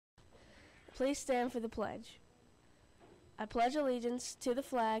Please stand for the pledge. I pledge allegiance to the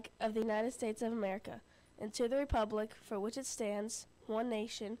flag of the United States of America and to the republic for which it stands, one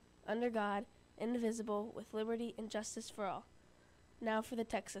nation, under God, indivisible, with liberty and justice for all. Now for the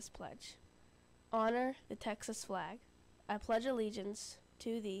Texas pledge. Honor the Texas flag. I pledge allegiance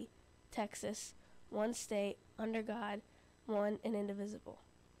to thee, Texas, one state, under God, one and indivisible.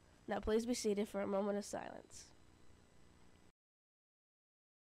 Now please be seated for a moment of silence.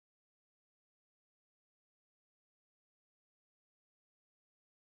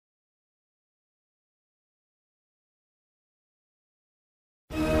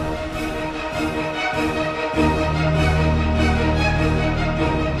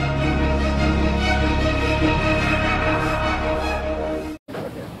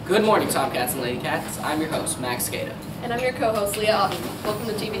 Good morning, Tomcats and Ladycats. I'm your host, Max Skata. And I'm your co-host, Leah Otten. Welcome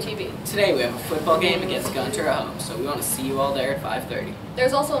to TVTV. Today we have a football game against Gunter at home, so we want to see you all there at 5:30.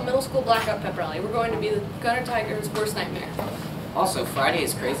 There's also a middle school blackout pep rally. We're going to be the Gunter Tigers' worst nightmare. Also, Friday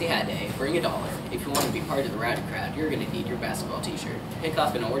is Crazy Hat Day. Bring $1. If you want to be part of the rowdy crowd, you're going to need your basketball t-shirt. Pick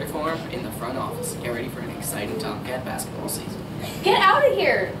up an order form in the front office. Get ready for an exciting Tomcat basketball season. Get out of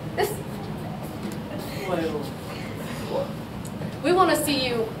here! We want to see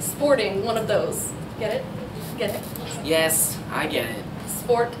you sporting one of those. Get it? Get it? Yes, I get it.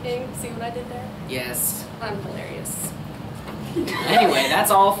 Sporting. See what I did there? Yes. I'm hilarious. Anyway,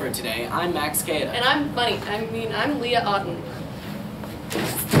 that's all for today. I'm Max Skata. And I'm funny. I'm Leah Otten.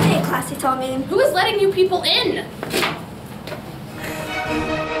 Hey, classy Tommy. Who is letting you people in?